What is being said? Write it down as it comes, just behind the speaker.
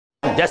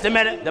Just a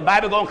minute. The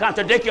Bible gonna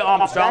contradict you,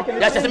 Armstrong.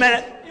 Just a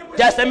minute.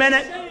 Just a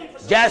minute.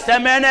 Just a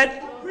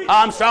minute.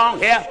 Armstrong,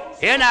 here.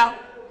 Here now.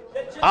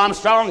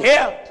 Armstrong,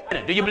 here.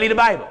 Do you believe the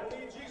Bible?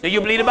 Do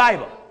you believe the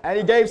Bible? And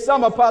he gave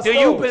some apostles.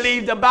 Do you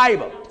believe the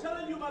Bible?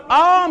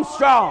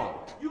 Armstrong.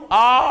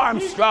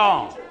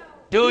 Armstrong.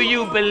 Do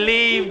you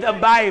believe the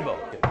Bible?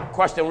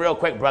 Question real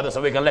quick, brother,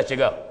 so we can let you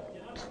go.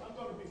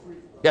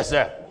 Yes,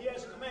 sir.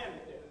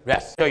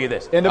 Yes, show you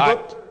this. In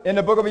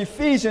the book of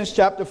Ephesians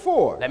chapter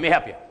 4. Let me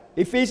help you.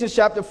 Ephesians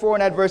chapter 4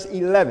 and at verse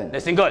 11.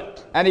 Listen good.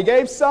 And he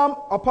gave some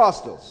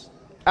apostles.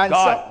 And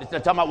God, it's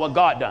talking about what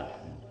God done.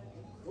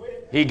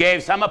 He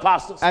gave some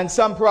apostles. And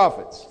some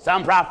prophets.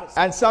 Some prophets.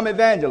 And some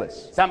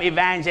evangelists. Some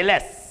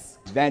evangelists.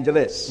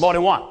 Evangelists. More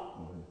than one.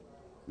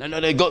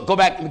 No, go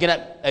back and begin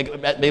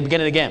at the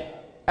beginning again.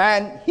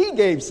 And he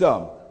gave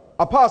some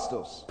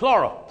apostles.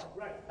 Plural.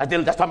 That's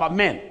talking about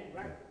men.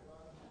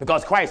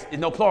 Because Christ is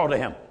no plural to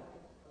him.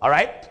 All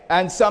right?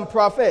 And some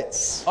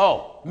prophets.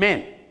 Oh,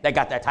 men that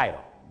got that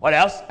title. What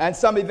else? And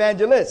some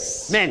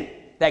evangelists. Men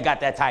that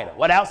got that title.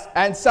 What else?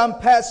 And some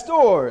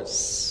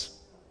pastors.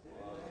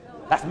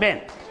 That's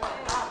men.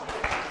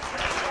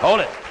 Hold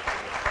it.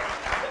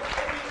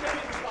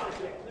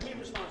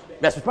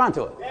 Let's respond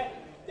to it.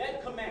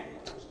 That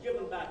commandment was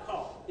given by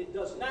Paul. It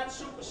does not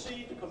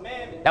supersede the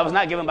commandment. That was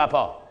not given by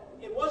Paul.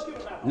 It was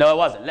given by Paul. No, it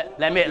wasn't.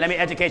 Let me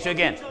educate you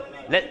again.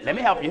 Let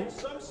me help you. In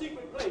some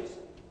secret place,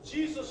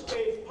 Jesus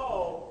gave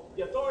Paul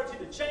the authority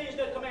to change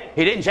that commandment.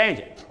 He didn't change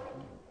it.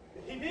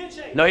 He did change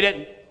it. No, he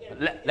didn't.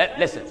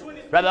 Listen,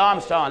 Brother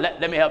Armstrong,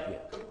 let me help you.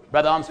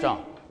 Brother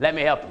Armstrong, let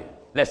me help you.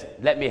 Listen,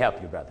 let me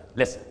help you, brother.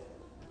 Listen.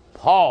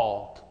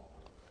 Paul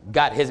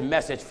got his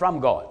message from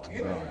God.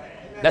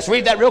 Let's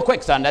read that real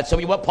quick, son. Let's show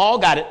you what Paul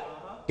got it.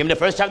 Give me the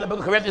first chapter of the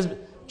book of Corinthians,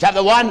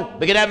 chapter 1,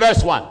 begin at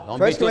verse 1. Don't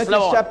be too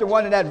slow. Chapter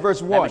 1 and at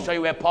verse 1. Let me show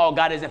you where Paul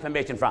got his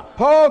information from.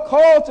 Paul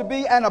called to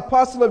be an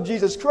apostle of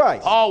Jesus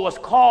Christ. Paul was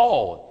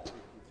called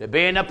to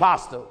be an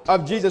apostle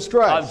of Jesus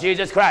Christ. Of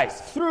Jesus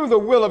Christ. Through the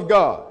will of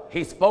God.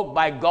 He spoke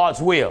by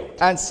God's will.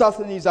 And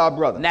Sosthenes our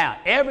brother. Now,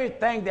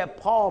 everything that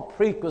Paul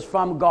preached was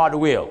from God's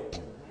will.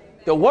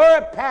 The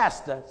word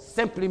pastor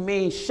simply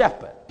means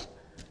shepherd.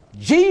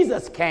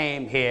 Jesus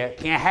came here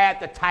and had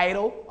the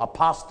title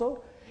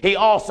apostle. He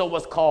also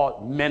was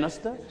called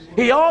minister.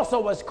 He also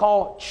was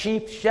called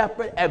chief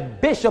shepherd, a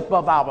bishop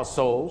of our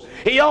souls.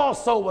 He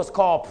also was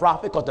called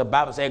prophet, because the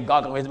Bible said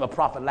God can raise up a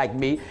prophet like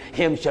me.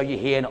 Him shall you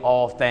hear in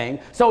all things.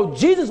 So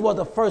Jesus was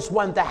the first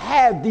one to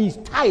have these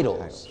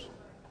titles.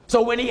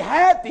 So when he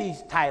had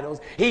these titles,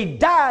 he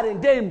died and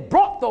then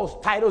brought those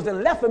titles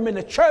and left them in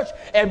the church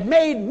and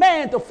made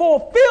man to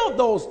fulfill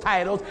those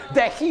titles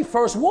that he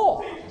first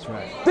wore. That's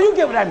right. Do you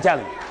get what I'm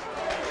telling you?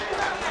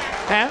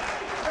 Huh?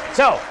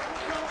 So,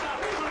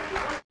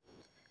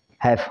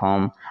 hey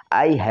fam,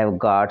 I have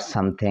got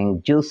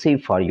something juicy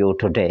for you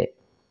today.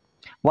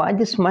 Why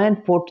this man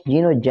put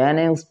Gino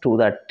Jennings to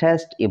the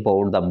test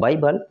about the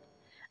Bible?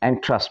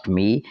 And trust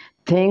me,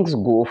 things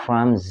go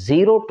from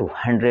 0 to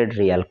 100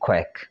 real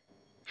quick.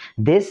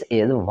 This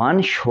is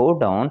one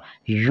showdown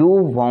you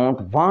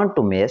won't want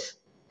to miss.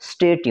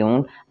 Stay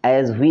tuned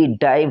as we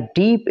dive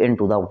deep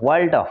into the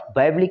world of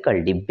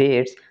biblical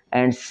debates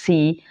and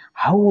see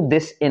how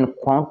this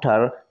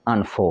encounter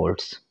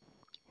unfolds.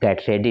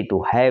 Get ready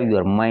to have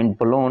your mind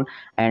blown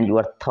and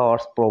your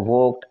thoughts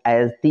provoked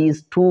as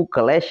these two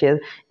clashes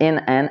in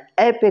an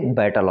epic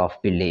battle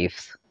of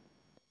beliefs.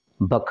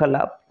 Buckle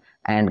up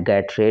and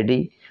get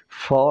ready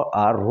for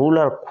a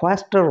roller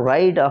coaster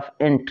ride of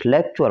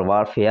intellectual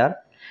warfare.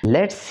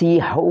 Let's see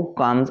who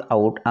comes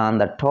out on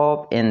the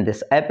top in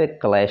this epic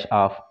clash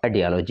of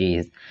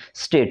ideologies.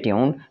 Stay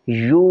tuned.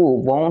 You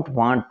won't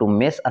want to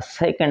miss a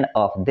second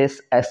of this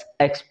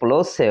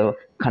explosive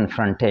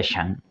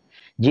confrontation.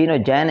 Gino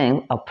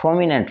Jennings, a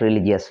prominent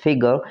religious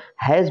figure,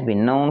 has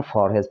been known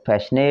for his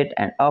passionate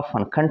and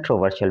often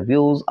controversial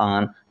views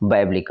on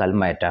biblical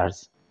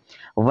matters.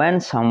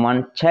 When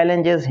someone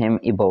challenges him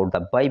about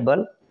the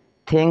Bible,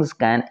 things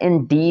can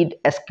indeed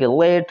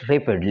escalate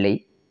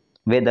rapidly.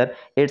 Whether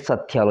it's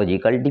a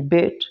theological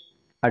debate,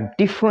 a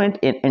difference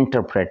in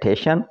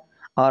interpretation,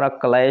 or a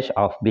clash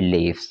of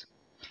beliefs,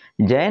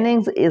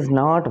 Jennings is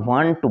not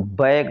one to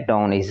back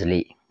down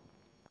easily.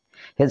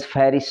 His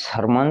fiery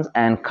sermons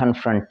and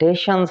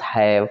confrontations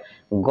have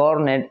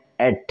garnered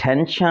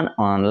attention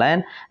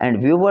online,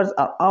 and viewers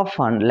are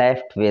often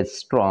left with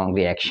strong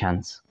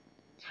reactions.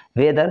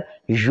 Whether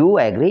you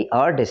agree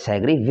or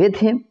disagree with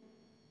him,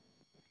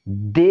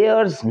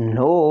 there's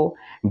no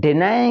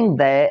denying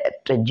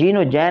that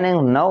Gino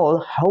Jennings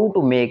knows how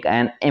to make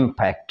an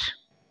impact.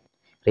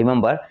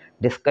 Remember,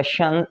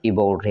 discussions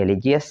about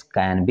religious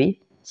can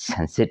be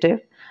sensitive,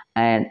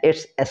 and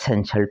it's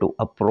essential to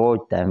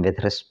approach them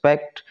with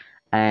respect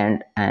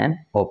and an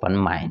open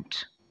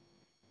mind.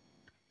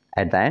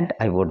 At the end,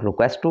 I would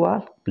request to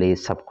all,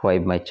 please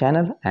subscribe my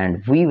channel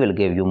and we will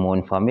give you more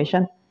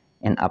information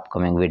in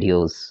upcoming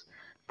videos.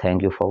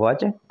 Thank you for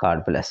watching.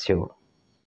 God bless you.